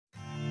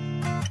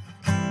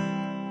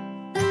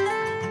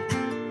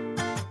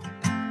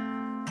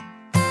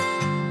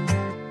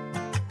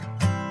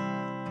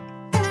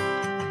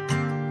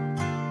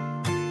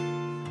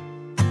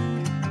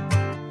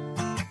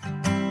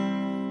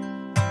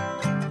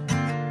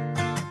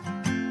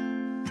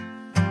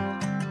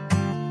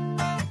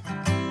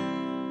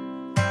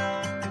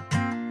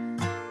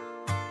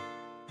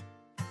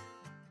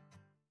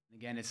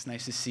Again, it's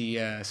nice to see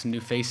some new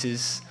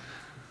faces.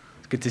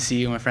 It's good to see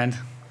you, my friend.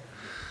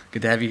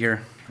 Good to have you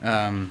here.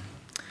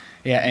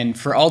 And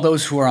for all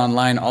those who are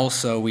online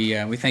also, we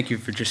thank you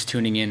for just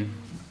tuning in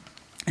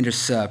and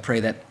just pray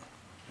that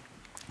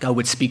God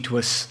would speak to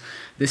us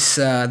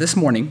this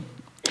morning.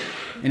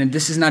 And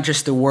this is not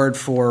just a word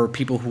for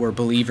people who are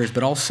believers,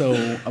 but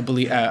also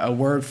a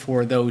word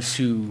for those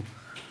who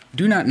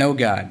do not know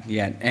God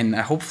yet. And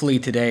hopefully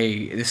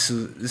today,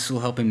 this will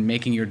help in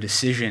making your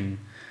decision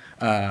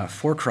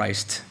for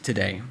Christ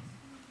today.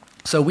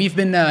 So we've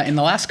been, in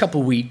the last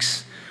couple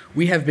weeks,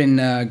 we have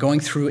been going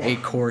through a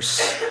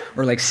course,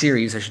 or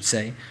series, I should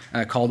say,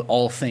 called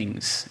All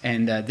Things.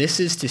 And this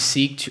is to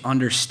seek to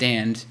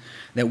understand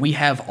that we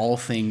have all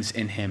things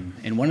in Him.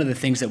 And one of the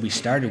things that we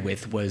started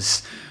with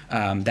was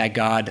that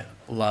God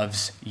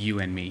loves you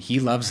and me. He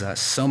loves us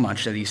so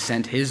much that He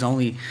sent His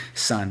only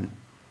Son.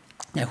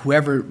 That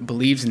whoever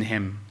believes in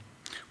Him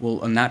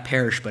will not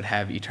perish but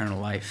have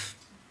eternal life.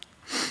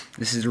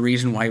 This is the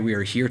reason why we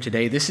are here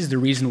today. This is the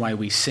reason why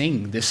we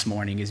sing this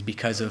morning, is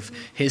because of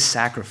His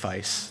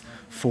sacrifice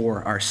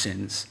for our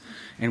sins.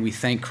 And we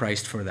thank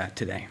Christ for that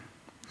today.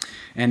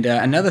 And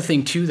another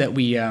thing, too, that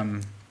we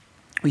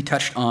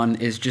touched on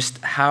is just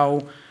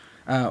how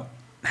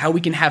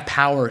we can have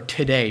power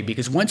today.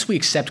 Because once we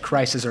accept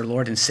Christ as our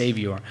Lord and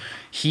Savior,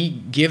 He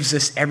gives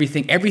us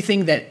everything.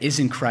 Everything that is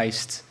in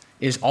Christ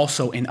is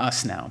also in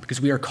us now, because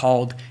we are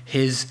called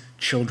His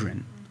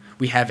children.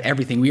 We have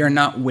everything. We are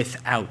not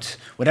without.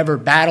 Whatever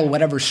battle,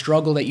 whatever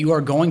struggle that you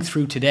are going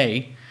through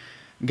today,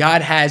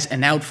 God has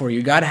an out for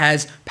you. God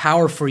has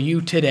power for you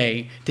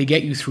today to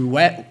get you through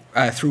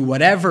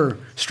whatever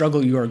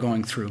struggle you are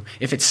going through.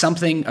 If it's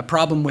a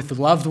problem with a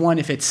loved one,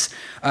 if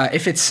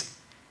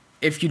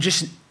you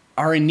just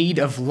are in need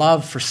of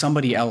love for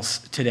somebody else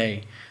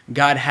today,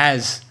 God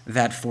has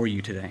that for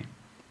you today.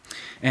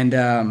 And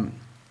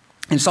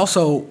it's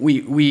also,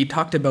 we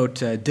talked about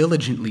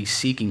diligently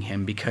seeking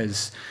Him,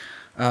 because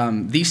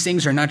these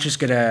things are not just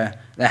going to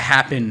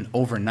happen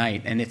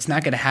overnight, and it's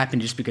not going to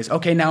happen just because,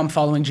 okay, now I'm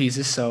following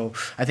Jesus, so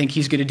I think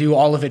He's going to do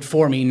all of it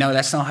for me. No,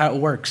 that's not how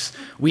it works.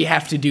 We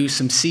have to do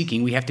some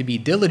seeking. We have to be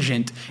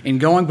diligent in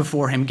going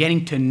before Him,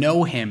 getting to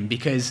know Him,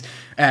 because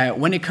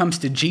when it comes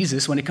to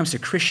Jesus, when it comes to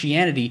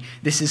Christianity,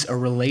 this is a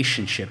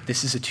relationship.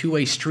 This is a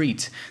two-way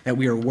street that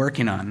we are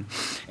working on.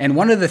 And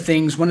one of the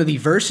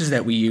verses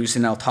that we use,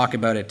 and I'll talk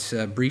about it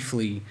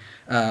briefly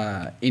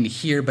in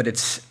here, but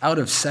it's out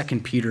of 2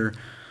 Peter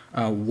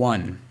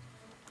 1.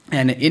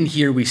 And in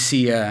here we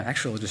see,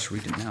 actually I'll just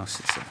read it now.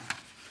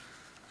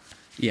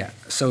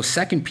 So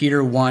 2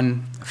 Peter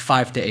 1,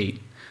 5-8.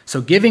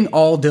 So giving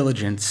all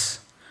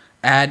diligence,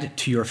 add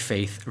to your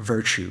faith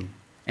virtue,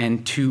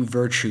 and to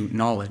virtue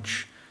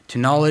knowledge, to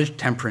knowledge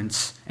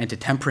temperance, and to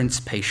temperance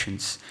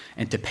patience,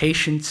 and to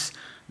patience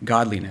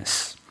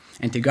godliness,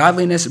 and to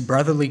godliness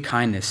brotherly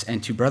kindness,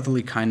 and to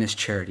brotherly kindness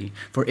charity.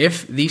 For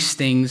if these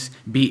things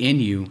be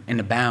in you and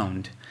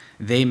abound,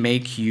 they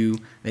make you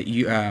that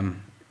you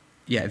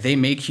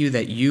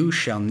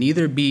shall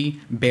neither be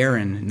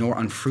barren nor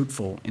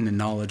unfruitful in the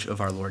knowledge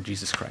of our Lord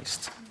Jesus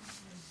Christ.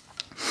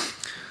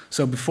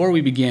 So before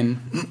we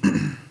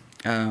begin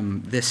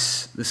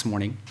this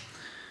morning,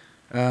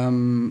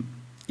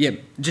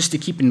 just to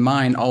keep in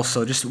mind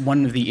also, just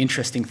one of the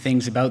interesting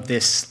things about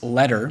this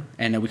letter,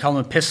 and we call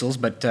them epistles,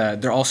 but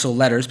they're also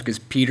letters, because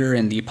Peter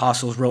and the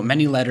apostles wrote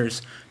many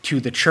letters to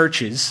the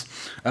churches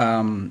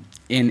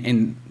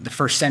in the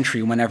first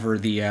century, whenever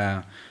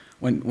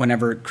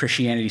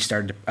Christianity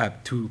started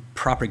to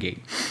propagate.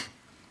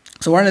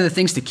 So one of the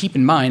things to keep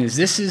in mind is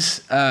this is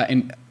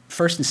in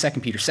 1st and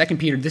 2nd Peter. 2nd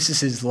Peter, this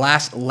is his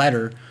last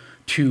letter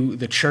to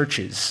the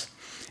churches.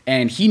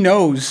 And he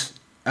knows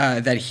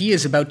that he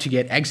is about to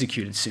get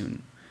executed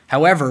soon.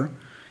 However,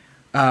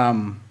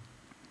 and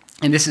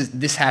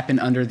this happened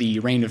under the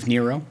reign of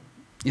Nero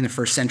in the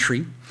 1st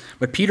century,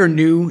 but Peter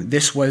knew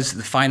this was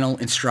the final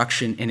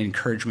instruction and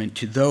encouragement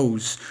to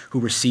those who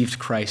received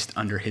Christ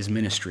under his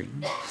ministry.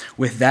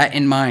 With that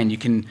in mind, you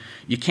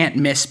can't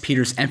miss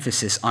Peter's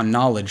emphasis on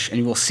knowledge, and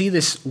you will see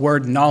this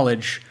word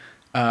knowledge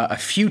a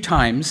few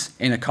times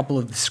in a couple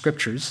of the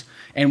scriptures,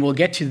 and we'll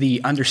get to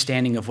the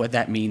understanding of what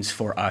that means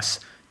for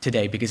us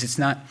today, because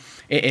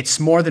it's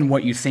more than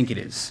what you think it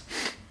is.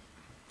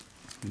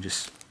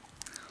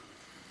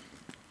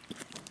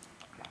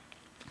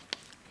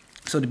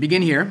 So to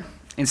begin here,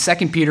 in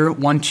 2 Peter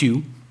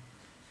 1:2,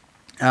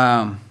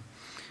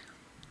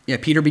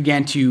 Peter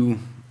began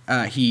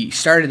he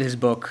started his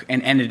book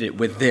and ended it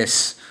with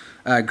this: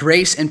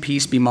 grace and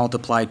peace be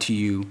multiplied to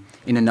you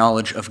in the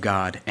knowledge of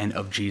God and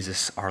of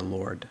Jesus our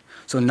Lord.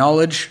 So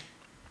knowledge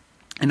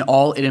and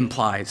all it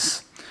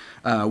implies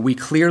was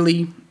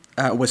clearly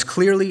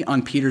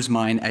on Peter's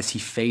mind as he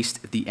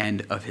faced the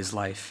end of his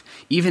life.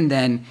 Even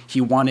then,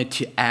 he wanted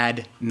to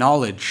add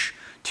knowledge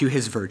to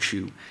his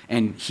virtue,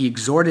 and he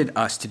exhorted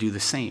us to do the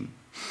same.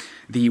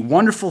 The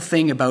wonderful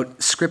thing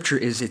about Scripture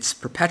is its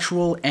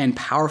perpetual and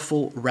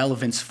powerful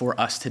relevance for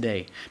us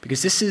today,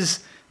 because this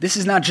is This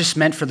is not just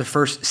meant for the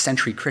first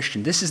century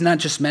Christian. This is not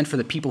just meant for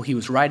the people he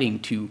was writing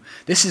to.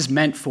 This is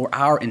meant for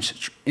our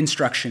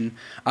instruction,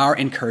 our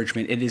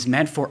encouragement. It is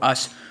meant for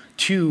us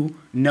to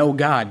know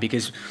God,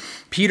 because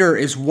Peter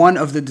is one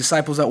of the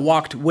disciples that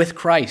walked with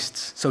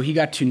Christ. So he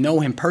got to know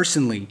him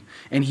personally.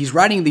 And he's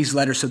writing these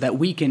letters so that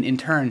we can, in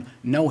turn,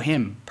 know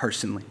him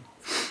personally.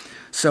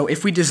 So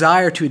if we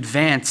desire to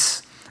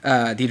advance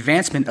the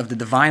advancement of the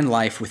divine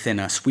life within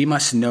us, we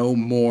must know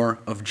more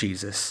of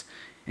Jesus.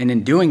 And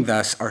in doing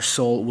thus, our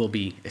soul will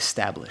be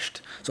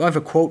established. So I have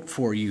a quote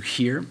for you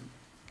here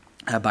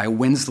by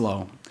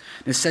Winslow.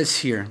 It says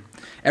here,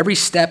 "Every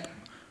step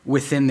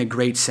within the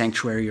great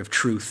sanctuary of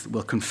truth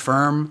will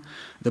confirm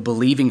the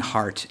believing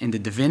heart in the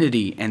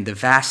divinity and the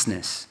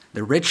vastness,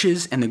 the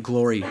riches and the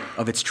glory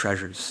of its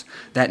treasures,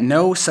 that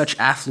no such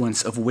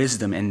affluence of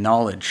wisdom and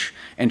knowledge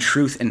and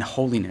truth and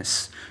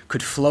holiness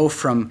could flow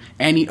from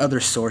any other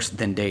source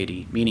than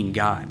deity," meaning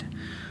God,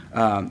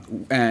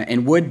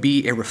 and would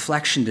be a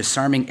reflection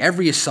disarming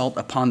every assault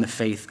upon the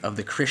faith of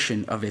the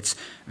Christian of its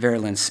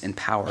virulence and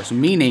powers.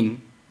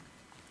 Meaning,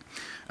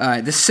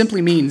 this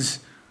simply means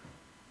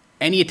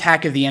any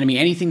attack of the enemy,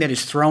 anything that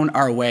is thrown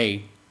our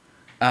way,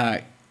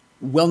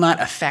 will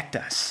not affect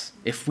us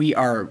if we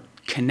are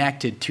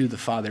connected to the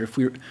Father. If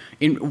we're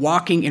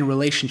walking in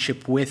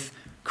relationship with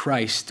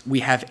Christ,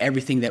 we have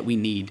everything that we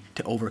need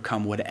to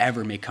overcome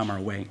whatever may come our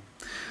way.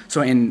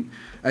 So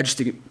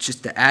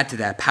just to add to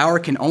that, power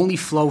can only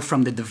flow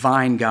from the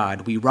divine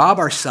God. We rob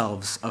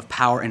ourselves of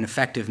power and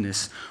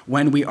effectiveness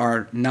when we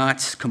are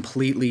not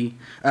continually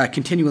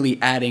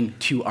adding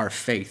to our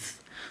faith.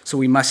 So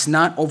we must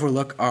not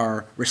overlook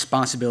our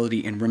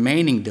responsibility in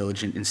remaining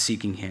diligent in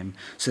seeking him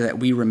so that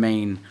we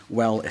remain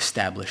well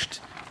established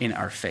in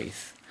our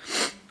faith.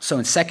 So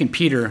in 2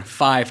 Peter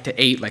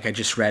 5-8, like I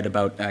just read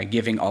about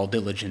giving all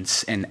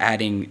diligence and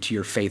adding to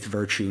your faith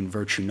virtue and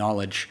virtue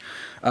knowledge,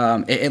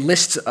 it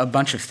lists a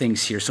bunch of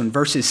things here. So in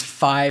verses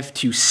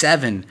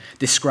 5-7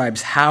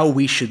 describes how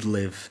we should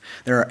live.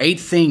 There are 8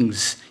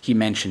 things he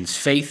mentions: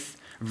 faith,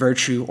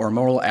 virtue or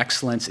moral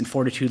excellence, and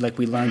fortitude, like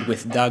we learned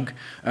with Doug,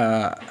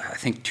 I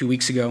think 2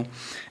 weeks ago,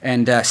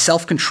 and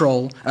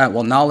self-control,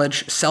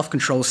 knowledge,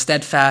 self-control,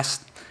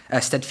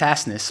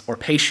 steadfastness or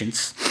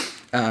patience,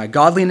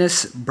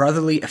 godliness,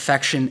 brotherly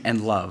affection,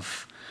 and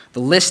love. The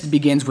list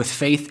begins with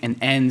faith and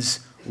ends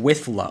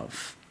with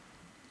love.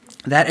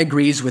 That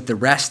agrees with the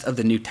rest of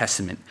the New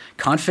Testament.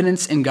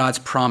 Confidence in God's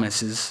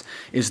promises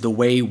is the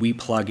way we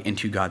plug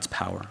into God's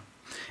power.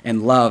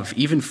 And love,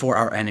 even for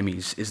our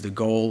enemies, is the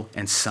goal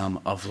and sum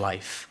of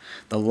life.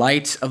 The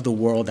light of the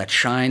world that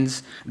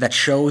shines, that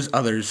shows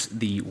others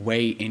the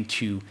way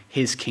into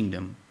his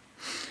kingdom.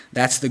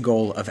 That's the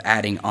goal of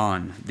adding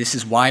on. This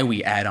is why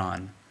we add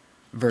on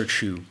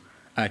virtue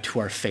to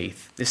our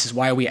faith. This is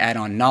why we add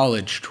on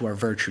knowledge to our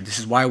virtue. This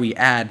is why we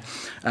add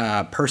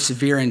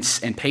perseverance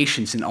and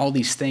patience and all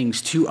these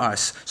things to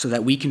us so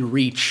that we can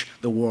reach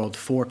the world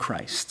for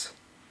Christ.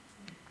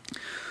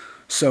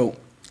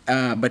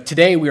 But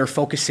today we are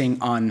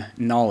focusing on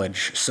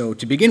knowledge. So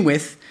to begin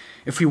with,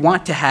 if we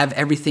want to have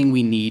everything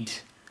we need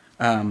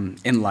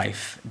in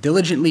life,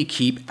 diligently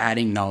keep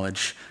adding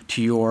knowledge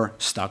to your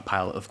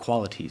stockpile of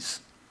qualities.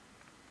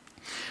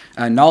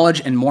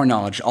 Knowledge and more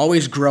knowledge.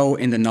 Always grow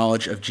in the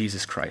knowledge of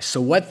Jesus Christ.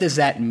 So what does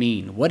that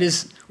mean? What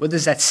does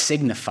that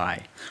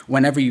signify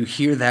whenever you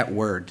hear that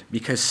word?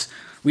 Because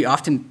we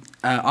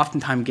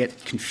oftentimes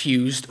get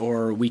confused,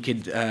 or we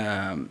could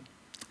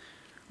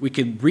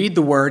read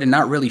the word and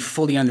not really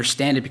fully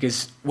understand it,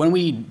 because when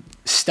we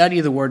study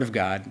the Word of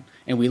God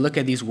and we look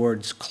at these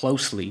words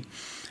closely,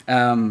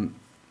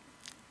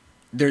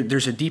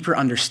 there's a deeper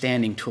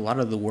understanding to a lot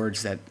of the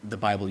words that the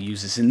Bible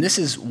uses. And this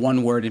is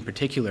one word in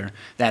particular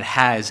that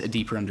has a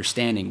deeper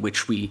understanding,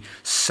 which we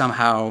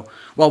somehow,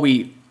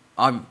 we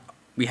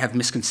have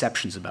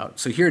misconceptions about.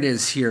 So here it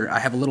is here. I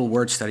have a little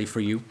word study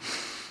for you.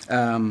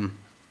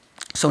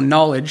 So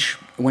knowledge,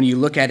 when you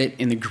look at it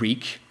in the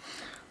Greek,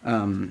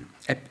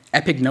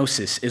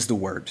 epignosis is the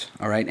word,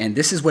 all right? And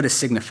this is what it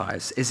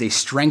signifies, is a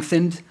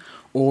strengthened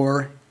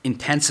or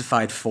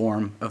intensified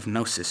form of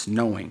gnosis,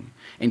 knowing,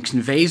 and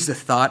conveys the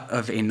thought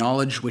of a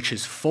knowledge which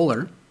is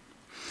fuller,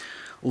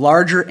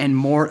 larger, and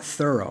more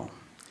thorough.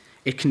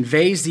 It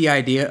conveys the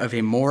idea of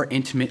a more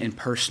intimate and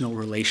personal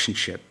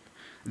relationship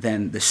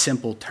than the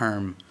simple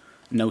term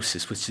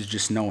gnosis, which is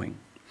just knowing.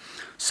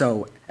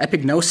 So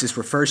epignosis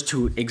refers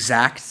to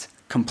exact,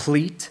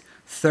 complete,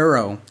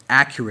 thorough,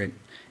 accurate,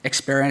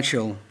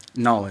 experiential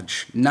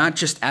knowledge, not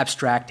just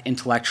abstract,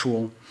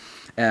 intellectual,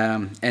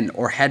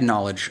 or head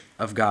knowledge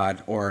of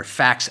God or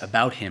facts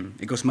about him.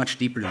 It goes much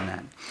deeper than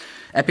that.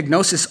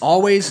 Epignosis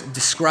always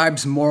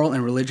describes moral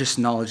and religious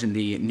knowledge in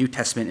the New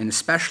Testament, and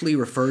especially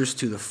refers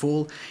to the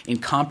full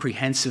and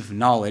comprehensive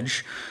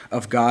knowledge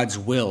of God's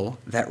will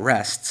that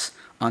rests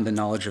on the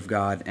knowledge of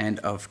God and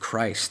of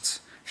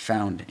Christ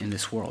found in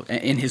this world,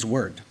 in his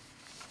word.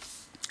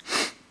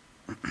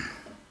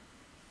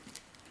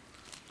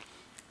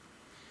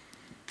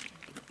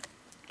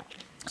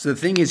 So the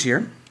thing is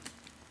here,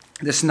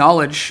 This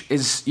knowledge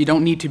is, you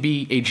don't need to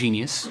be a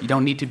genius. You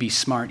don't need to be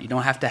smart. You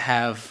don't have to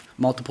have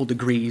multiple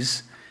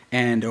degrees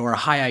or a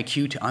high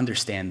IQ to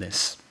understand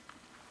this.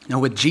 Now,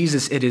 with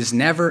Jesus, it is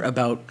never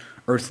about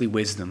earthly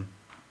wisdom.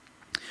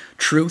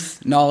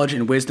 Truth, knowledge,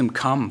 and wisdom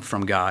come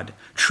from God.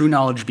 True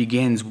knowledge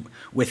begins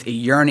with a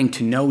yearning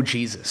to know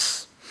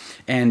Jesus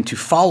and to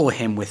follow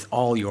him with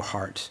all your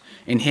heart.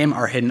 In him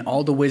are hidden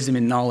all the wisdom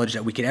and knowledge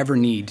that we could ever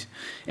need,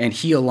 and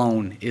he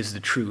alone is the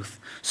truth.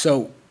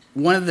 So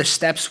one of the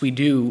steps we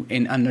do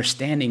in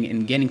understanding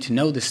and getting to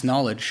know this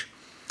knowledge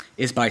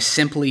is by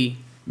simply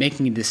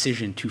making a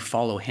decision to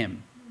follow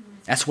him.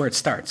 That's where it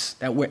starts.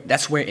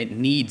 That's where it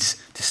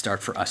needs to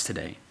start for us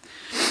today.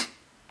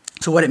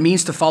 So what it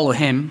means to follow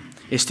him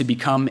is to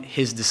become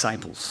his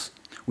disciples.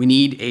 We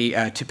need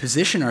to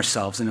position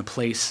ourselves in a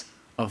place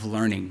of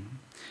learning,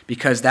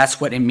 because that's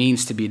what it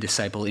means to be a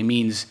disciple. It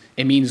means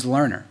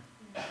learner.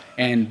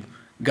 And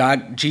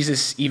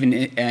Jesus, even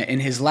in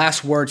his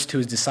last words to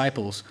his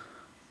disciples,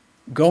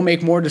 go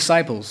make more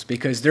disciples,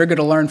 because they're going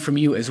to learn from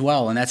you as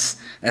well. And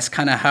that's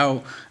kind of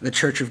how the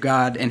Church of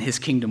God and his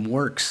kingdom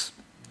works.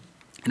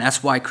 And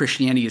that's why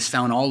Christianity is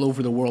found all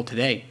over the world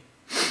today.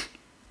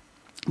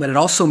 But it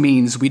also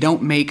means we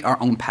don't make our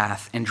own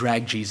path and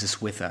drag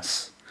Jesus with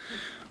us.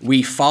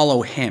 We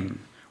follow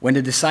him. When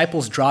the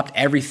disciples dropped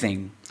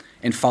everything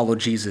and followed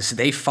Jesus,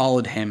 they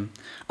followed him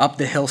up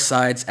the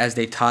hillsides as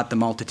they taught the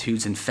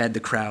multitudes and fed the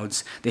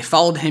crowds. They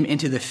followed him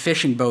into the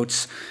fishing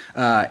boats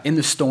in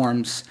the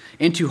storms,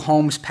 into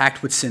homes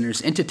packed with sinners,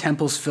 into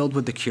temples filled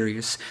with the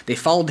curious. They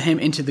followed him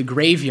into the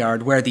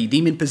graveyard where the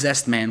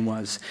demon-possessed man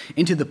was,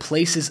 into the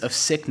places of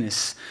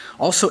sickness,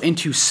 also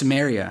into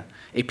Samaria,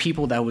 a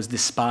people that was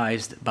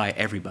despised by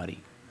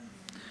everybody.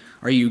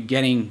 Are you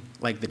getting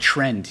the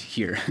trend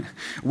here?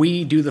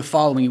 We do the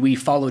following. We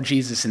follow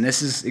Jesus, and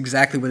this is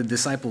exactly what the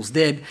disciples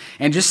did.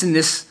 And just in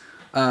this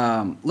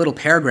little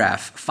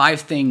paragraph,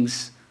 5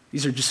 things,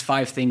 these are just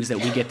 5 things that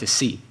we get to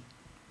see.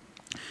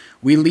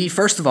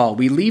 First of all,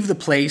 we leave the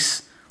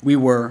place we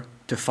were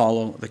to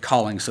follow the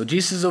calling. So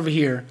Jesus is over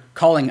here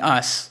calling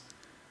us.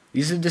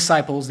 These are the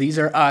disciples, these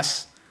are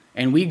us,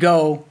 and we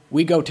go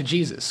to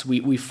Jesus.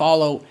 We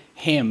follow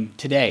him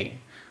today,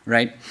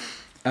 right?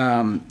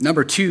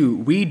 Number 2,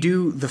 we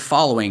do the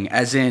following,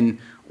 as in,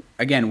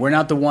 again, we're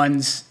not the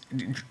ones,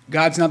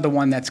 God's not the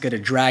one that's going to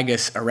drag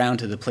us around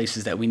to the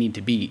places that we need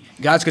to be.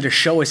 God's going to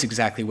show us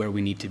exactly where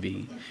we need to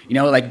be.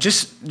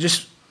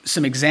 Just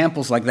some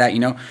examples like that,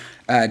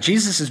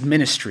 Jesus'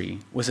 ministry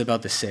was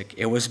about the sick.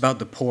 It was about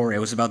the poor. It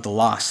was about the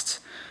lost.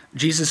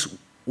 Jesus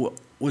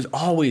was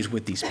always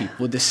with these people,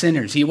 with the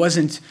sinners. He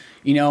wasn't,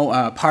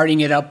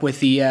 partying it up with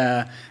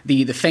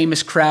the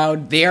famous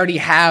crowd. They already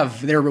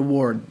have their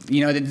reward.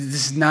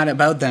 This is not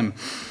about them.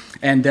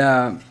 And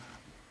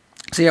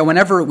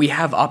whenever we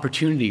have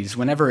opportunities,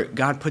 whenever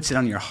God puts it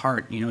on your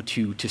heart,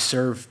 to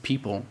serve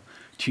people,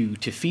 to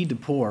feed the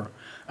poor,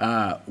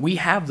 we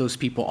have those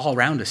people all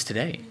around us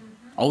today.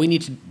 All we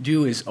need to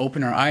do is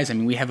open our eyes.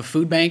 We have a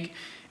food bank.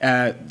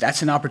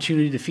 That's an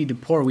opportunity to feed the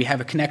poor. We have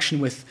a connection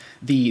with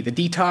the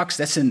detox.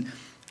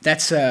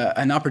 That's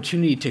an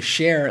opportunity to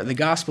share the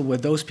gospel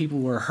with those people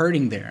who are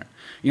hurting there.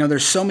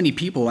 There's so many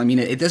people.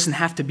 It doesn't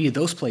have to be at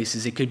those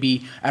places. It could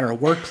be at our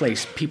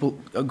workplace, people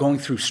going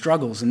through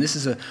struggles. And this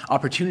is an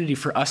opportunity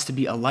for us to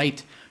be a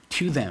light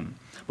to them.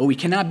 But we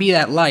cannot be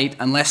that light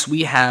unless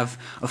we have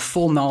a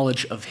full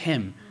knowledge of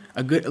him,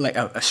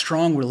 a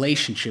strong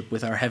relationship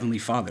with our Heavenly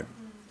Father.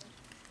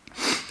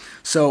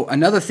 So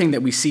another thing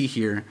that we see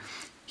here,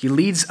 he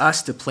leads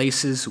us to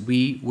places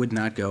we would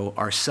not go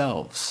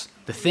ourselves.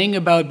 The thing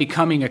about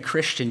becoming a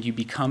Christian, you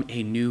become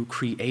a new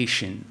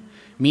creation,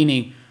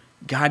 meaning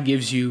God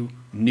gives you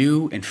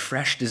new and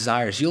fresh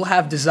desires. You'll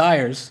have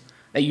desires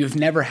that you've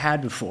never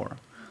had before.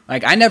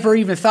 I never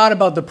even thought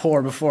about the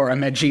poor before I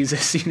met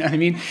Jesus, you know what I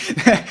mean?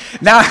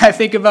 Now I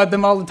think about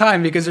them all the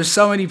time because there's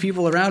so many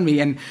people around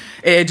me, and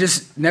it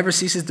just never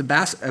ceases to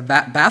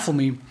baffle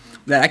me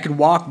that I could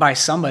walk by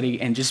somebody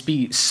and just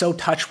be so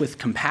touched with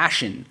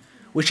compassion,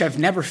 which I've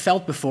never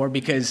felt before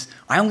because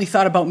I only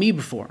thought about me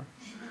before,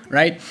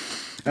 right?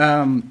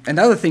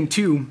 Another thing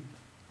too,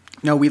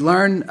 we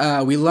learn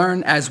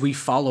as we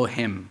follow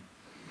him.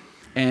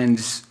 And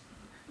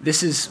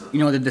this is,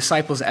 the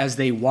disciples as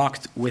they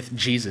walked with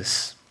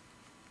Jesus,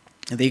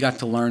 they got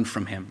to learn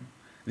from him.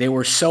 They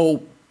were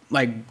so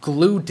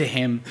glued to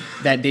him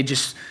that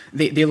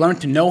they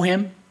learned to know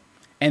him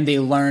and they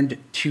learned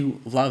to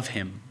love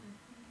him.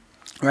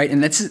 Right,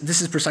 and this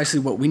is precisely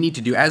what we need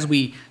to do as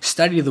we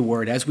study the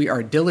Word, as we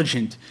are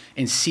diligent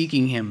in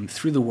seeking him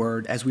through the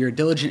Word, as we are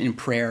diligent in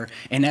prayer,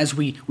 and as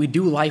we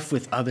do life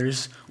with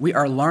others, we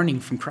are learning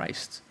from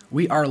Christ.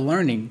 We are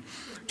learning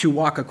to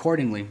walk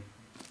accordingly.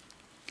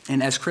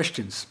 And as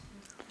Christians.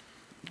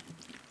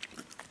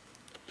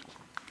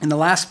 And the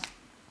last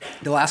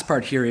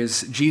part here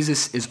is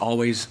Jesus is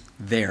always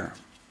there.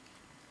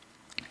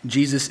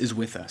 Jesus is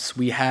with us.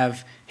 We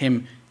have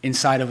him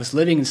inside of us,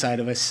 living inside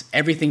of us.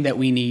 Everything that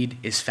we need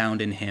is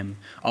found in him.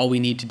 All we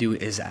need to do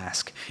is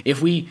ask.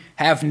 If we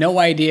have no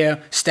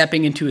idea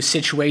stepping into a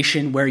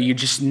situation where you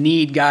just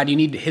need God, you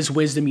need his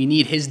wisdom, you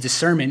need his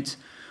discernment,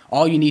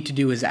 all you need to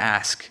do is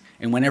ask.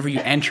 And whenever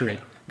you enter it,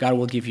 God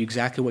will give you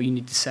exactly what you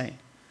need to say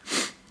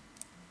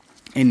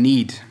and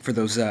need for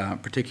those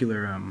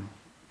particular,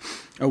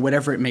 or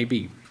whatever it may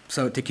be.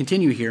 So to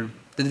continue here,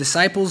 the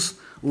disciples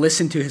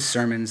listened to his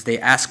sermons, they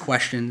asked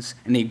questions,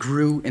 and they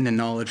grew in the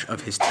knowledge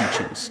of his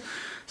teachings.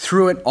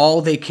 Through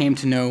it they came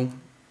to know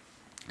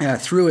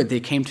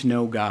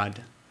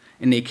God,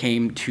 and they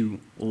came to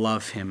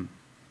love him.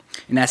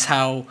 And that's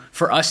how,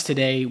 for us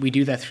today, we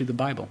do that through the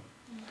Bible.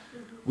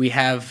 We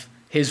have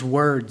his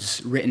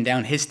words written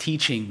down, his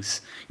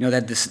teachings.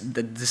 That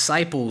the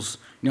disciples,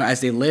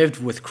 as they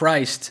lived with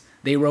Christ,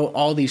 they wrote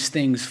all these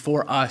things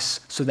for us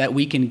so that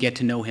we can get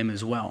to know him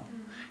as well.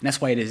 And that's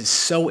why it is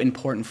so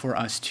important for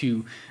us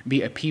to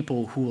be a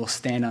people who will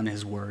stand on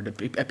his word,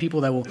 a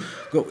people that will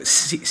go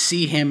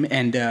see him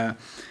and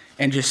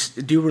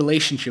just do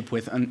relationship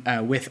with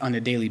on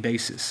a daily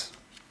basis.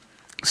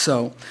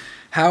 So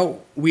how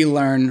we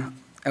learn,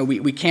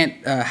 we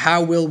can't,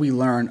 how will we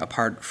learn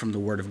apart from the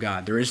word of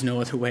God? There is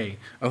no other way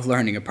of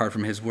learning apart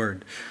from his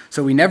word.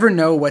 So we never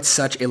know what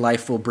such a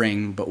life will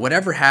bring, but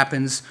whatever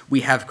happens,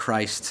 we have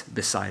Christ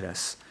beside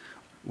us.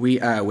 We,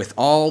 with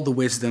all the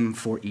wisdom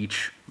for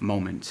each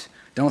moment.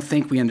 I don't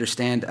think we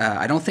understand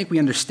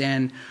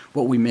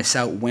what we miss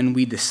out when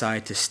we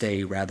decide to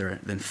stay rather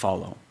than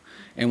follow.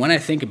 And when I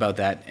think about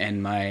that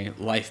and my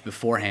life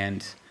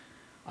beforehand,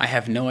 I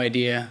have no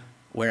idea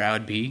where I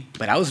would be,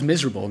 but I was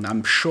miserable, and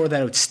I'm sure that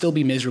I would still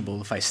be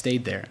miserable if I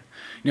stayed there.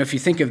 If you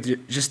think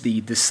of just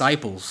the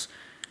disciples,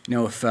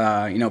 if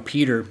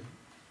Peter,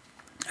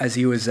 as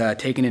he was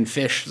taking in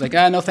fish, was like,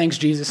 no thanks,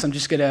 Jesus, I'm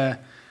just gonna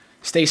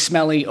stay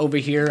smelly over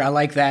here. I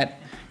like that.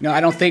 I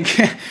don't think,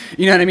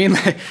 you know what I mean?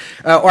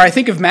 Or I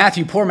think of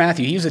Matthew, poor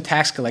Matthew. He was a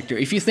tax collector.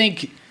 If you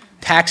think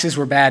taxes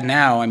were bad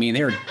now,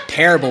 they were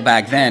terrible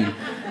back then.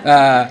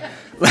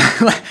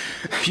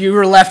 You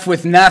were left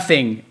with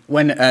nothing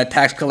when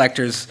tax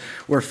collectors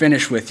were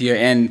finished with you,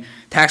 and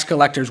tax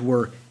collectors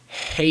were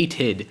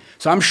hated.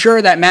 So I'm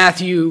sure that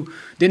Matthew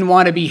didn't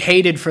want to be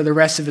hated for the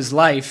rest of his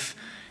life.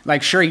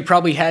 Sure, he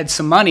probably had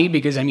some money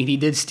because, he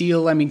did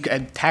steal.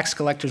 Tax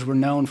collectors were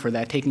known for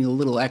that, taking a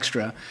little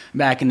extra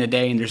back in the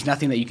day, and there's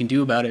nothing that you can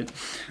do about it.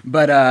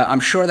 But I'm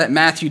sure that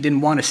Matthew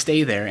didn't want to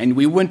stay there, and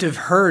we wouldn't have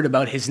heard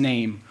about his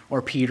name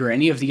or Peter or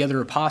any of the other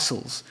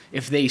apostles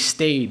if they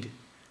stayed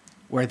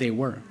where they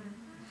were,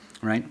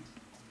 right?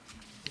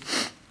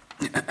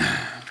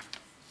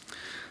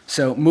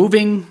 So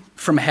moving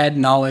from head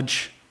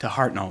knowledge to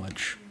heart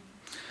knowledge.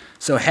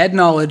 So head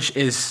knowledge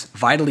is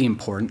vitally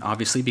important,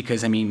 obviously,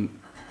 because,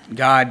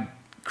 God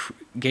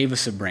gave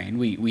us a brain.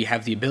 We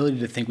have the ability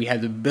to think. We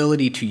have the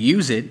ability to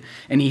use it.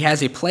 And he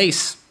has a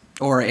place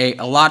or a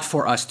lot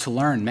for us to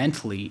learn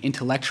mentally,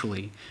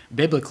 intellectually,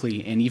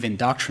 biblically, and even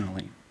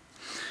doctrinally.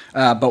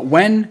 But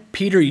when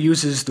Peter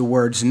uses the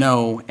words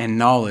know and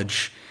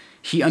knowledge,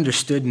 he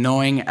understood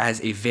knowing as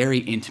a very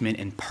intimate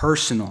and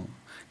personal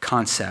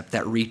concept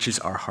that reaches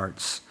our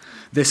hearts.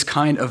 This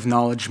kind of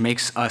knowledge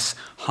makes us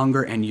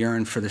hunger and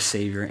yearn for the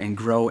Savior and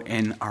grow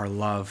in our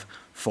love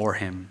for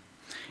him.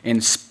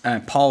 And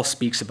Paul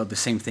speaks about the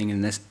same thing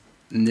in this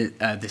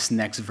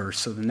next verse.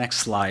 So the next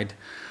slide.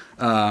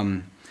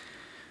 In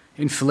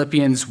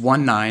Philippians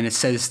 1:9, it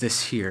says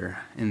this here.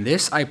 In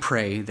this I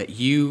pray that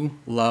your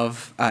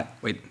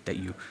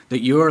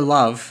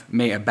love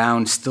may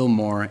abound still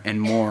more and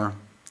more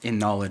in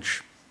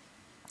knowledge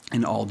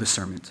and all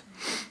discernment.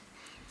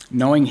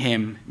 Knowing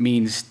him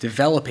means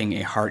developing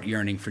a heart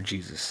yearning for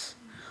Jesus,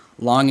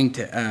 longing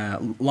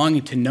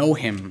to know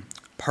him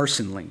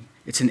personally.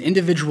 It's an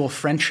individual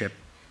friendship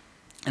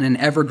and an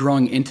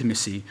ever-growing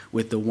intimacy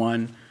with the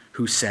one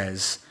who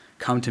says,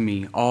 "Come to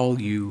me,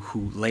 all you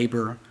who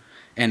labor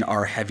and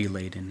are heavy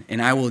laden,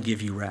 and I will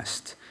give you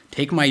rest.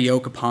 Take my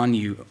yoke upon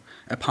you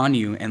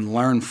and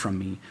learn from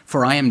me,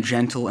 for I am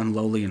gentle and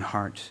lowly in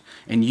heart,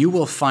 and you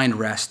will find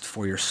rest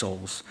for your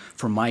souls.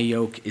 For my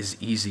yoke is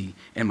easy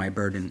and my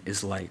burden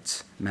is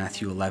light."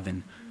 Matthew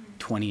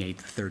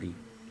 11:28-30.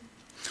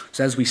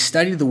 So as we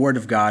study the Word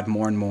of God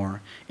more and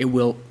more, it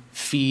will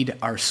feed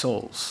our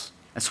souls.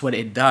 That's what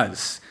it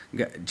does.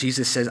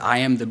 Jesus says, "I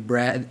am the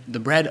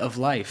bread of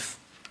life."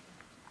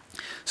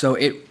 So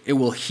it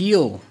will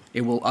heal,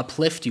 it will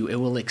uplift you, it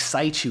will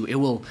excite you, it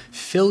will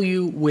fill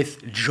you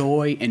with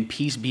joy and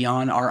peace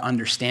beyond our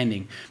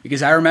understanding.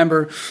 Because I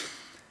remember,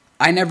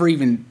 it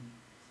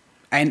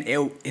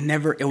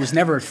was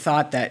never a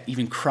thought that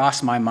even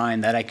crossed my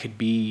mind that I could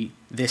be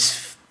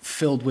this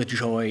filled with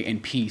joy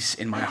and peace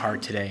in my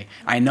heart today.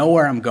 I know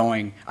where I'm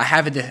going.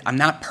 I'm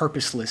not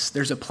purposeless.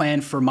 There's a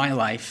plan for my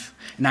life,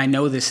 and I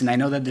know this, and I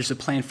know that there's a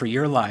plan for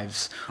your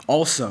lives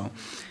also.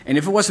 And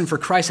if it wasn't for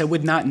Christ, I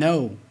would not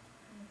know.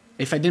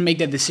 If I didn't make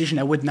that decision,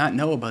 I would not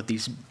know about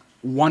these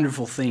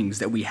wonderful things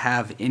that we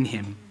have in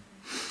him.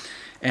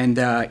 And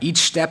each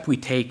step we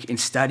take in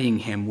studying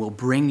him will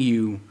bring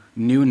you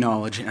new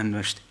knowledge and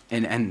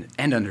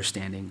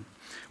understanding.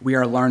 We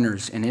are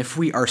learners, and if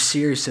we are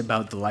serious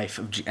about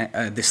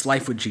this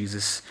life with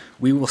Jesus,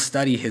 we will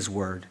study his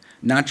word,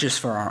 not just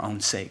for our own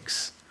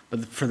sakes,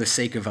 but for the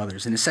sake of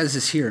others. And it says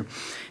this here,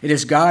 it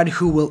is God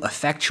who will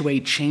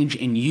effectuate change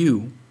in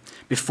you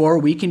before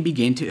we can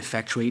begin to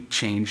effectuate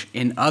change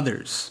in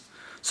others.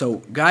 So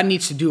God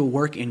needs to do a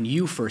work in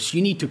you first.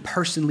 You need to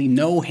personally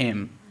know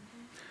him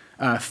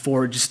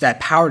for just that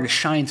power to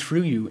shine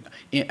through you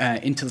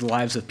into the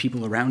lives of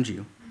people around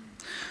you.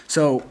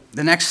 So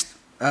the next,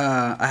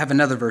 I have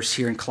another verse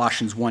here in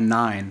Colossians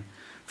 1:9.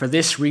 For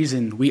this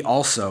reason, we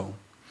also,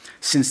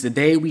 since the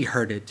day we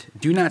heard it,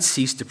 do not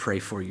cease to pray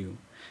for you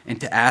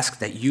and to ask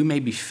that you may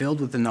be filled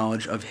with the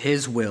knowledge of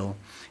his will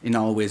in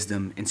all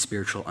wisdom and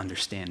spiritual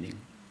understanding.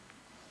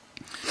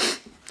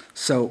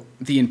 So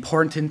the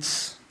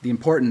importance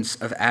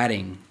of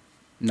adding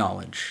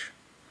knowledge.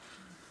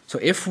 So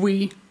if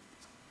we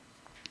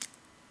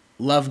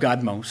love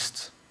God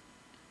most,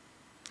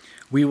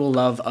 we will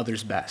love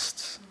others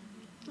best.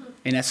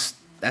 And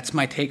that's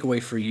my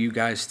takeaway for you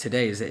guys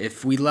today, is that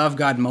if we love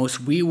God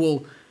most, we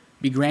will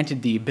be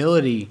granted the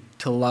ability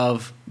to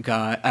love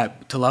God,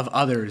 to love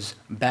others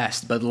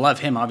best, but love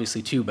him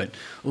obviously too, but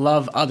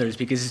love others,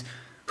 because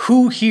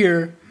who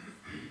here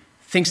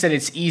thinks that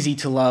it's easy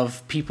to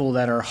love people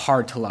that are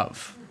hard to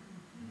love?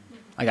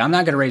 Like, I'm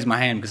not going to raise my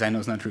hand because I know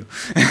it's not true.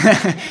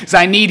 So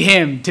I need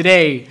him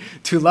today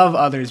to love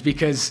others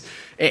because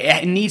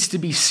it needs to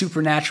be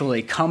supernatural.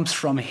 It comes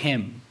from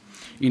him.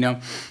 You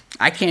know,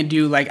 I can't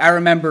do, I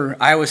remember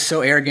I was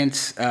so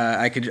arrogant.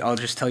 I'll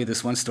just tell you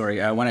this one story.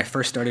 When I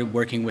first started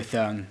working with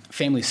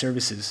family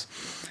services,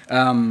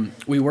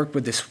 we worked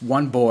with this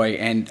one boy,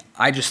 and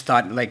I just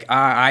thought,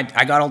 I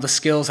got all the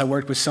skills. I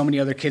worked with so many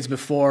other kids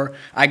before.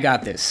 I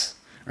got this,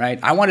 right?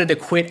 I wanted to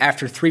quit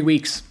after 3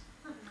 weeks.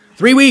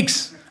 3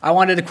 weeks! I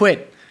wanted to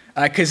quit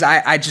because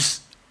I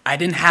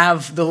didn't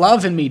have the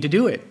love in me to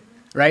do it,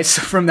 right?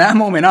 So from that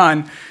moment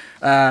on,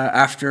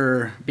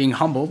 after being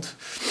humbled,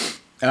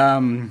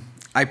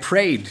 I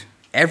prayed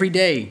every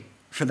day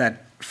for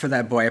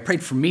that boy. I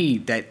prayed for me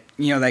that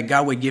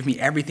God would give me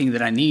everything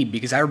that I need,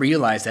 because I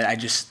realized that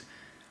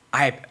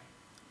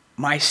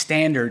my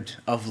standard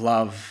of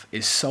love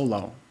is so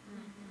low.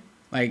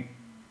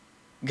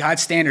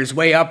 God's standard is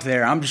way up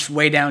there. I'm just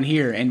way down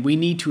here, and we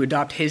need to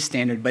adopt his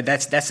standard. But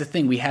that's the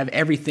thing. We have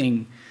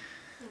everything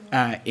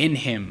in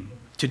him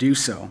to do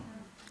so,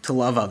 to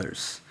love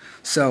others.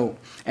 So,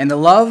 and the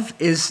love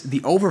is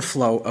the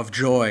overflow of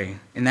joy,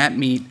 and that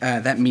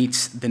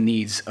meets the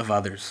needs of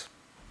others.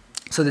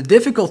 So the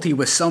difficulty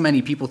with so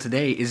many people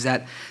today is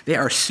that they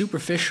are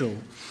superficial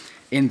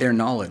in their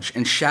knowledge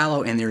and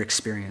shallow in their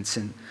experience,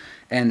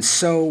 and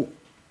so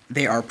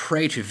they are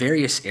prey to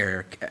various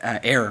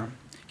error,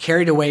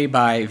 carried away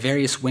by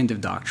various wind of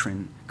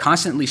doctrine,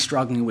 constantly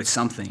struggling with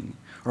something,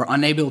 or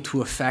unable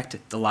to affect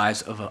the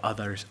lives of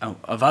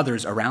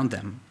others around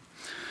them.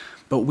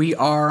 But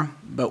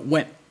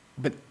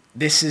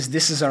this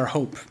is our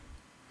hope.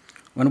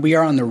 When we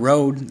are on the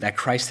road that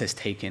Christ has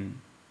taken,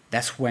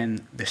 that's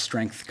when the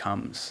strength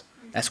comes.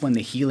 That's when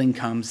the healing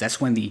comes. That's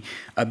when the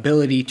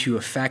ability to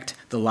affect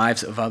the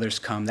lives of others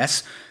come.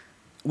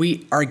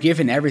 We are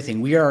given everything.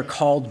 We are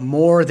called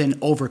more than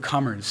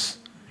overcomers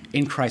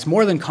in Christ,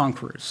 more than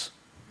conquerors.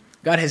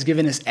 God has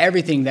given us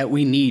everything that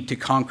we need to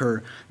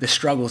conquer the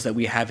struggles that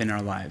we have in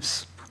our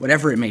lives,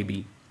 whatever it may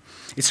be.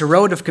 It's a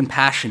road of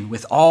compassion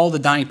with all the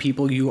dying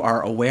people you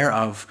are aware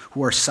of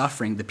who are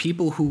suffering, the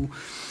people who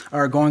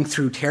are going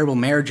through terrible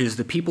marriages,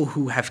 the people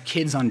who have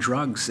kids on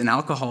drugs and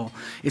alcohol.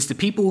 It's the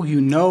people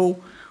you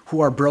know who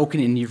are broken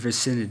in your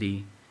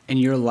vicinity, and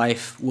your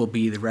life will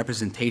be the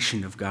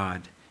representation of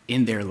God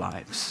in their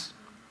lives.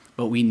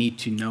 But we need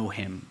to know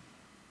him.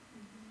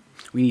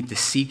 We need to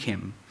seek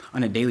him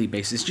on a daily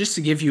basis. Just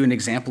to give you an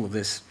example of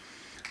this,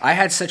 I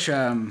had such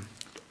a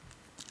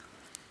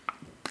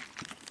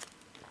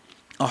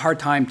hard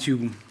time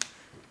to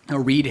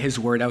read his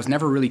word. I was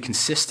never really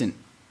consistent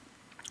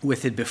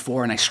with it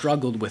before, and I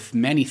struggled with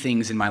many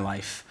things in my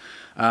life,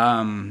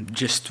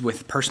 just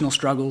with personal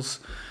struggles,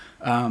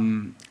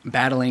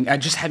 battling,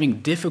 just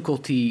having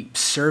difficulty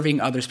serving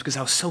others because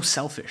I was so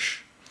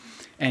selfish.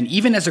 And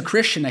even as a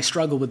Christian, I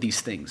struggled with these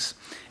things.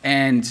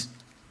 And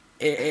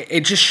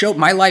it just showed,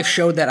 my life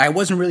showed that I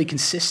wasn't really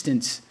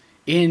consistent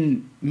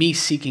in me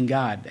seeking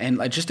God.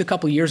 And just a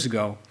couple years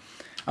ago,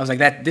 I was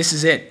like, this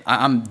is it.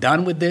 I'm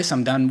done with this.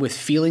 I'm done with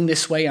feeling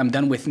this way. I'm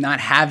done with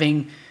not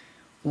having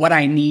what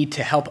I need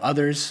to help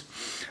others.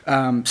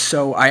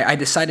 So I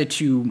decided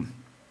to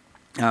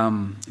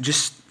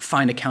just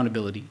find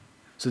accountability.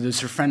 So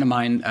there's a friend of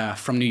mine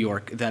from New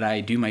York that I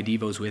do my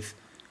devos with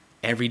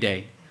every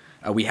day.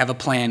 We have a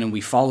plan and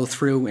we follow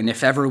through. And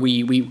if ever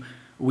we're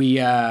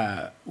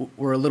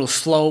a little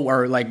slow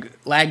or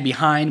lag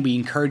behind, we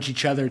encourage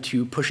each other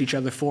to push each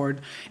other forward.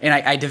 And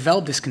I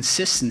developed this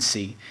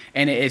consistency,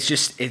 and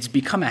it's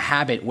become a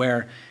habit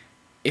where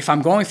if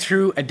I'm going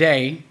through a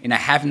day and I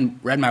haven't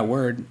read my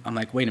word, I'm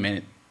like, wait a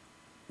minute,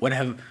 what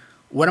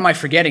what am I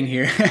forgetting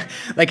here?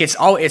 Like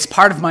it's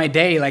part of my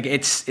day. Like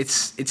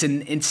it's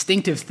an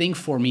instinctive thing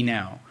for me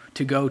now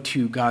to go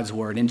to God's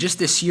word. And just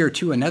this year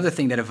too, another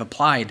thing that I've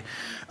applied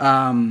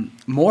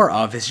more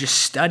of is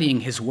just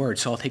studying his word.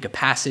 So I'll take a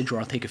passage or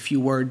I'll take a few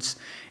words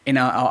and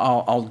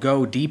I'll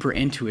go deeper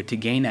into it to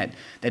gain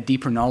that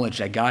deeper knowledge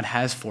that God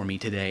has for me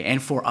today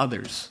and for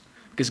others.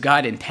 Because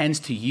God intends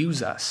to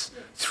use us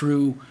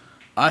through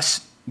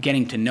us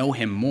getting to know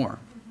him more.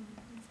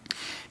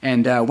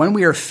 And when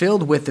we are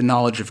filled with the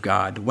knowledge of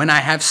God, when I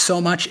have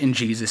so much in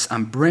Jesus,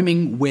 I'm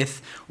brimming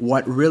with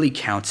what really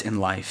counts in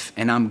life.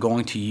 And I'm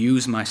going to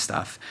use my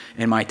stuff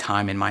and my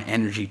time and my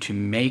energy to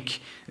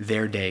make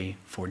their day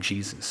for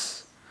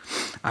Jesus.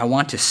 I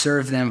want to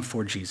serve them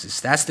for Jesus.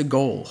 That's the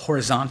goal,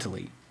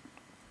 horizontally.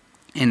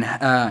 And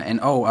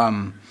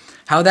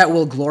how that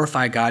will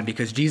glorify God,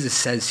 because Jesus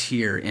says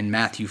here in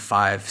Matthew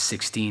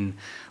 5:16,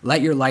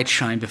 "Let your light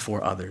shine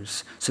before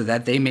others, so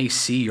that they may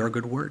see your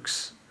good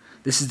works."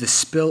 This is the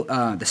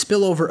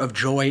spillover of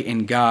joy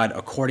in God,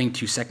 according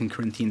to 2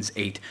 Corinthians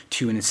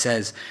 8:2, and it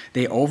says,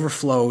 "They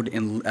overflowed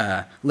in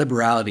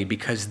liberality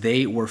because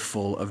they were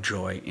full of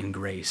joy in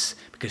grace,"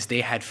 because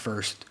they had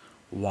first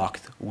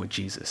walked with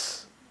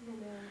Jesus.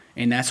 Amen.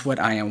 And that's what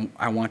I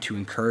want to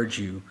encourage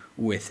you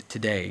with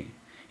today.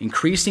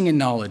 Increasing in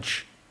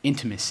knowledge,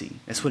 intimacy.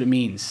 That's what it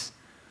means.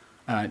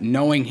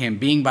 Knowing him,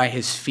 being by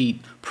his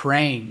feet,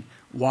 praying,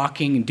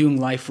 walking, and doing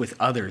life with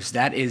others.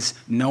 That is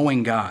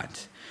knowing God.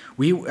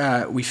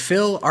 We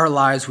fill our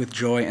lives with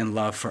joy and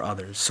love for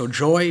others. So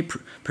joy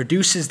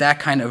produces that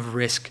kind of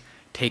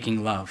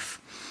risk-taking love,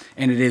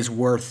 and it is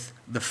worth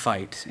the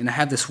fight. And I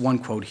have this one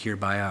quote here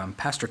by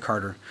Pastor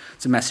Carter.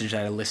 It's a message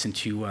that I listened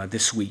to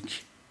this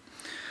week.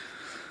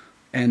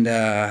 And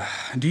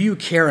do you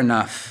care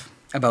enough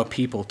about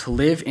people to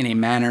live in a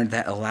manner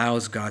that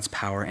allows God's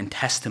power and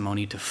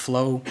testimony to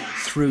flow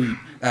through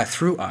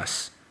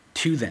us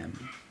to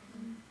them?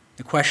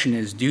 The question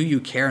is, do you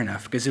care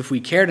enough? Because if we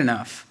cared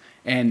enough,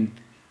 and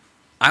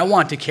I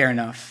want to care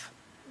enough,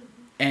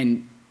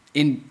 and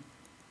in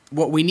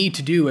what we need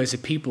to do as a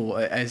people,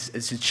 as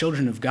the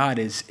children of God,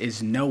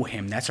 is know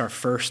him. That's our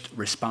first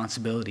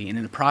responsibility. And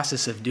in the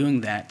process of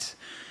doing that,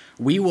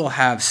 we will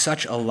have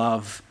such a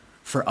love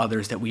for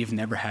others that we've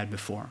never had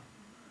before.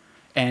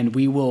 And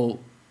we'll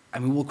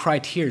cry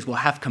tears. We'll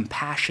have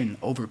compassion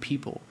over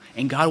people.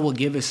 And God will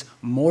give us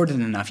more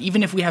than enough.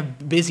 Even if we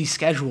have busy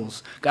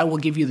schedules, God will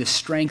give you the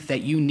strength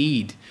that you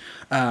need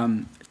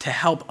to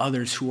help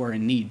others who are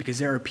in need, because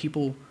there are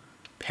people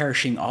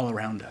perishing all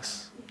around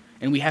us.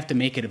 And we have to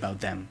make it about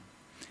them.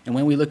 And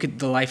when we look at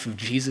the life of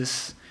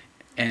Jesus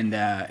and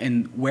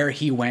where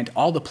he went,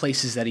 all the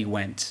places that he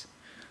went,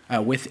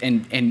 his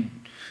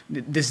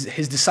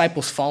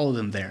disciples followed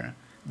him there.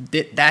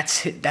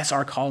 That's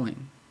our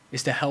calling,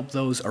 is to help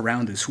those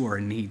around us who are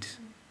in need.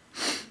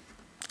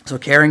 So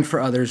caring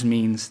for others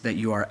means that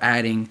you are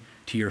adding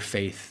to your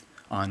faith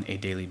on a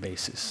daily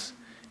basis.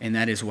 And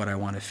that is what I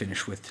want to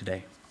finish with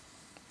today.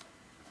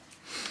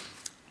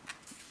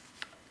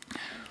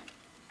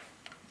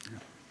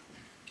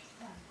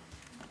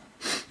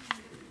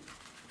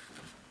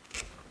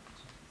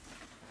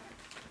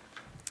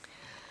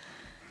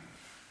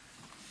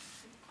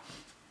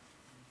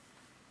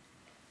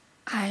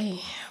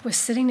 I was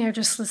sitting there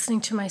just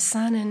listening to my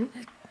son and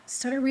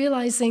started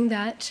realizing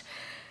that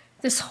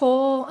this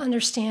whole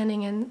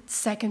understanding in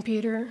 2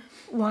 Peter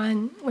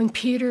 1, when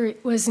Peter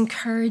was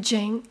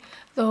encouraging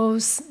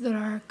those that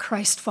are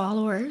Christ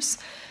followers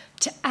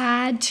to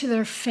add to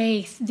their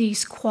faith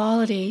these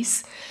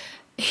qualities,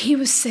 he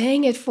was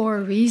saying it for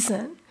a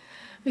reason.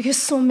 Because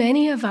so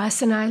many of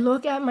us, and I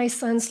look at my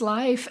son's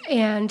life,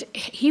 and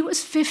he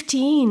was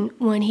 15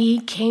 when he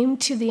came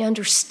to the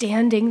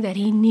understanding that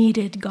he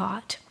needed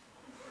God.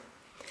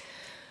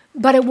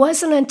 But it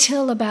wasn't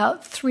until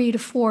about 3 to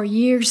 4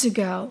 years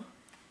ago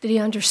that he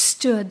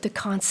understood the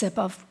concept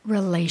of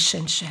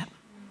relationship.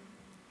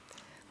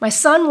 My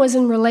son was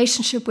in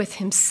relationship with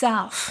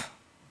himself,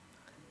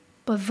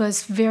 but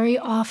was very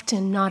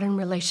often not in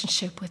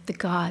relationship with the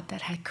God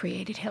that had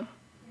created him.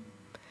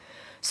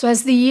 So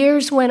as the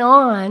years went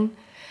on,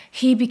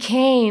 he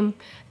became,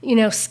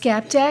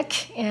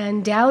 skeptic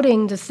and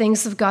doubting the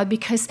things of God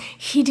because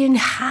he didn't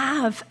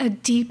have a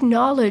deep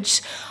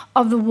knowledge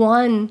of the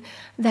one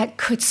that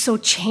could so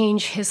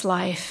change his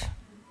life.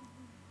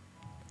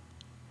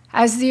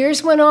 As the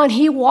years went on,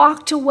 he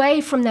walked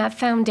away from that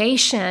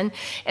foundation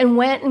and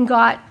went and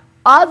got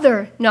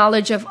other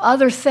knowledge of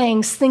other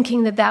things,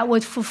 thinking that that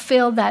would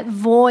fulfill that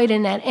void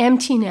and that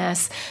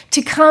emptiness,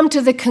 to come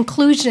to the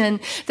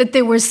conclusion that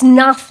there was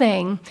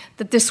nothing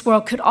that this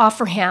world could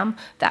offer him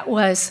that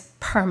was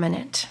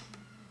permanent.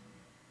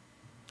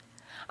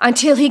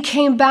 Until he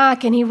came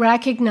back and he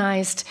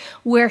recognized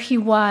where he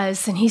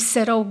was, and he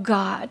said, "Oh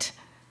God,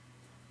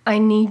 I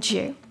need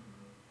you."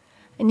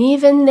 And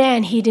even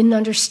then, he didn't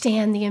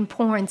understand the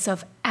importance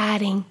of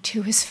adding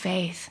to his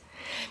faith,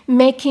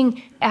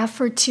 making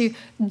effort to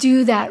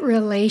do that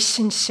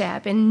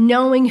relationship and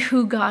knowing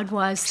who God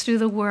was through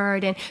the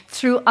Word and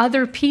through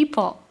other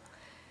people.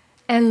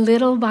 And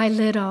little by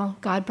little,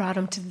 God brought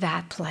him to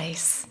that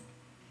place.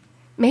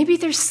 Maybe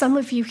there's some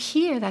of you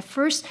here that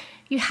first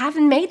you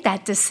haven't made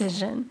that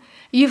decision.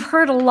 You've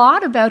heard a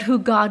lot about who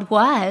God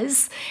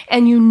was,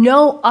 and you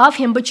know of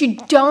him, but you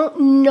don't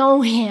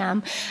know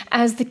him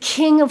as the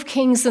King of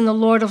Kings and the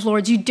Lord of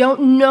Lords. You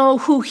don't know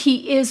who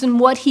he is and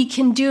what he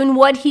can do and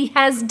what he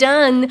has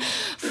done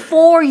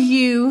for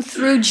you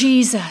through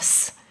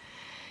Jesus.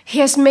 He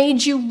has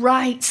made you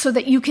right so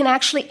that you can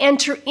actually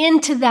enter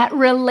into that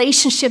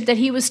relationship that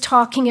he was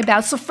talking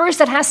about. So first,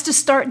 it has to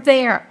start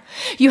there.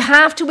 You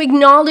have to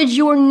acknowledge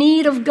your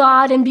need of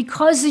God, and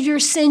because of your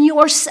sin, you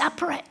are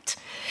separate.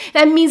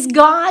 That means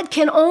God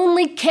can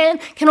only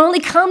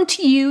come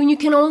to you, and you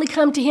can only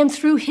come to him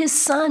through his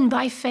Son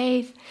by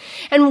faith.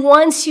 And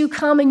once you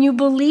come and you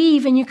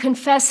believe and you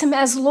confess him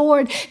as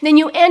Lord, then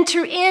you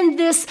enter in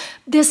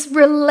this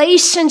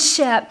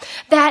relationship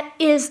that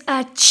is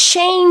a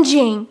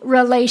changing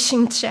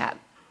relationship.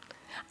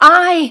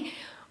 I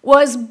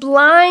was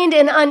blind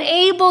and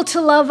unable to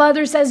love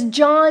others, as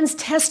John's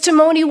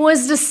testimony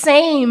was the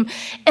same.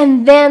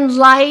 And then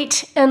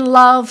light and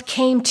love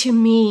came to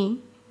me.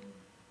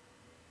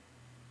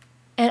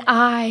 And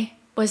I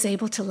was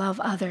able to love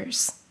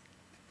others,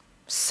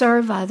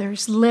 serve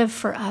others, live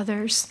for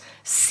others,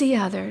 see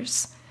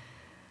others.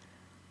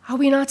 Are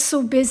we not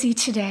so busy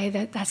today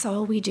that that's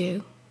all we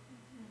do?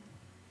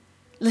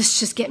 Let's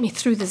just get me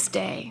through this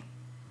day.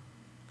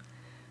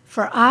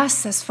 For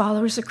us as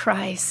followers of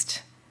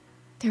Christ,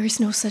 there is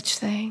no such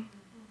thing.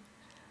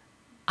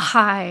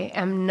 I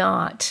am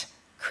not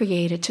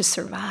created to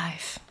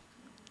survive.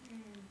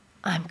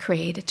 I'm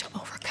created to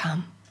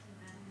overcome.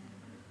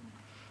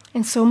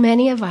 And so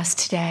many of us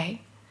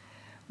today,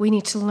 we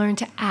need to learn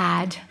to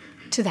add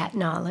to that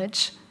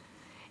knowledge.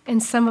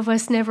 And some of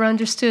us never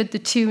understood the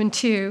 2 and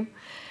 2,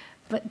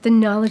 but the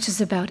knowledge is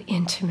about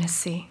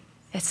intimacy.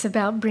 It's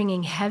about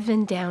bringing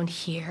heaven down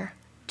here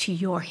to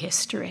your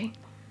history.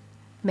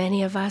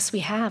 Many of us, we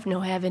have no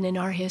heaven in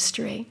our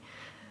history,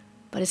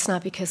 but it's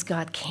not because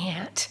God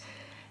can't.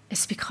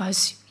 It's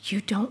because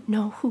you don't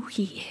know who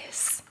he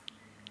is.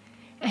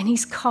 And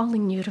he's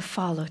calling you to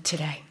follow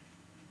today.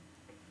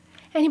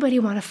 Anybody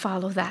want to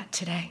follow that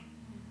today?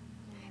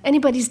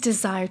 Anybody's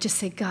desire to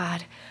say,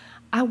 God,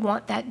 I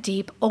want that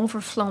deep,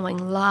 overflowing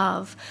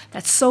love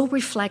that so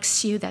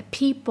reflects you that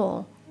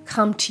people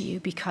come to you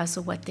because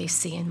of what they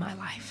see in my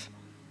life.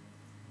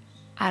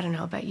 I don't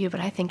know about you, but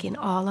I think in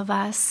all of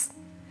us,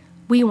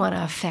 we want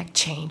to affect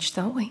change,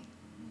 don't we?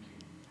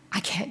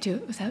 I can't do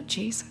it without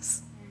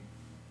Jesus.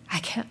 I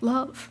can't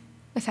love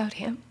without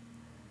him.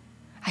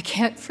 I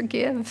can't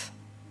forgive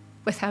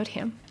without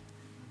him.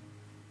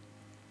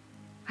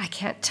 I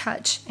can't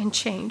touch and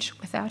change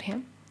without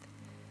him.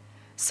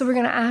 So we're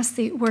going to ask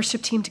the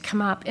worship team to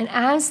come up. And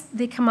as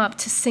they come up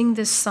to sing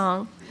this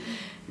song,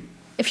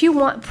 if you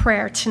want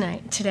prayer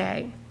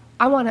today,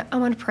 I want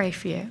to pray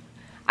for you.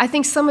 I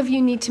think some of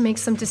you need to make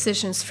some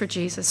decisions for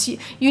Jesus.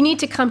 You need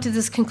to come to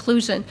this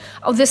conclusion.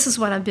 Oh, this is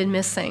what I've been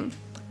missing.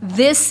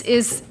 This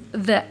is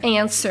the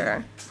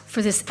answer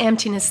for this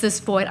emptiness, this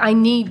void. I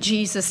need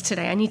Jesus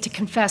today. I need to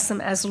confess him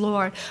as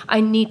Lord.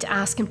 I need to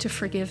ask him to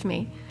forgive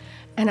me.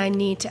 And I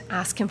need to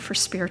ask him for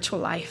spiritual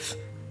life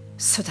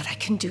so that I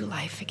can do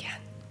life again.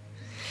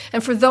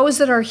 And for those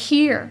that are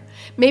here,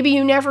 maybe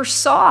you never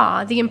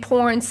saw the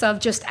importance of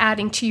just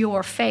adding to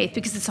your faith,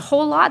 because it's a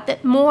whole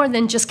lot more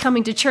than just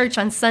coming to church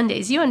on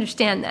Sundays. You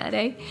understand that,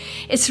 eh?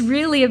 It's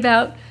really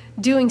about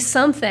doing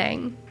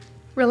something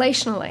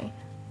relationally.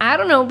 I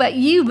don't know about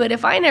you, but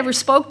if I never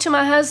spoke to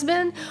my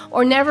husband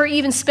or never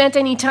even spent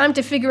any time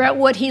to figure out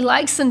what he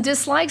likes and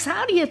dislikes,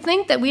 how do you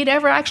think that we'd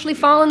ever actually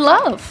fall in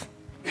love?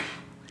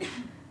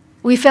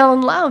 We fell in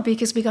love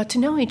because we got to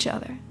know each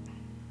other.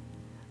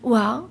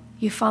 Well,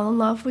 you fall in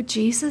love with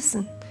Jesus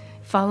and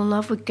fall in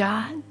love with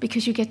God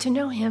because you get to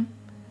know him.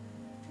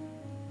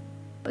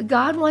 But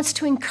God wants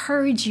to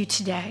encourage you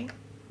today.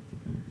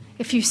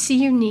 If you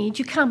see your need,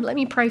 you come, let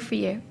me pray for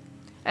you.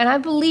 And I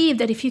believe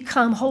that if you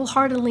come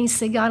wholeheartedly and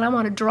say, God, I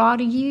want to draw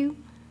to you,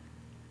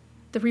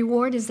 the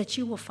reward is that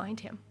you will find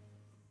him.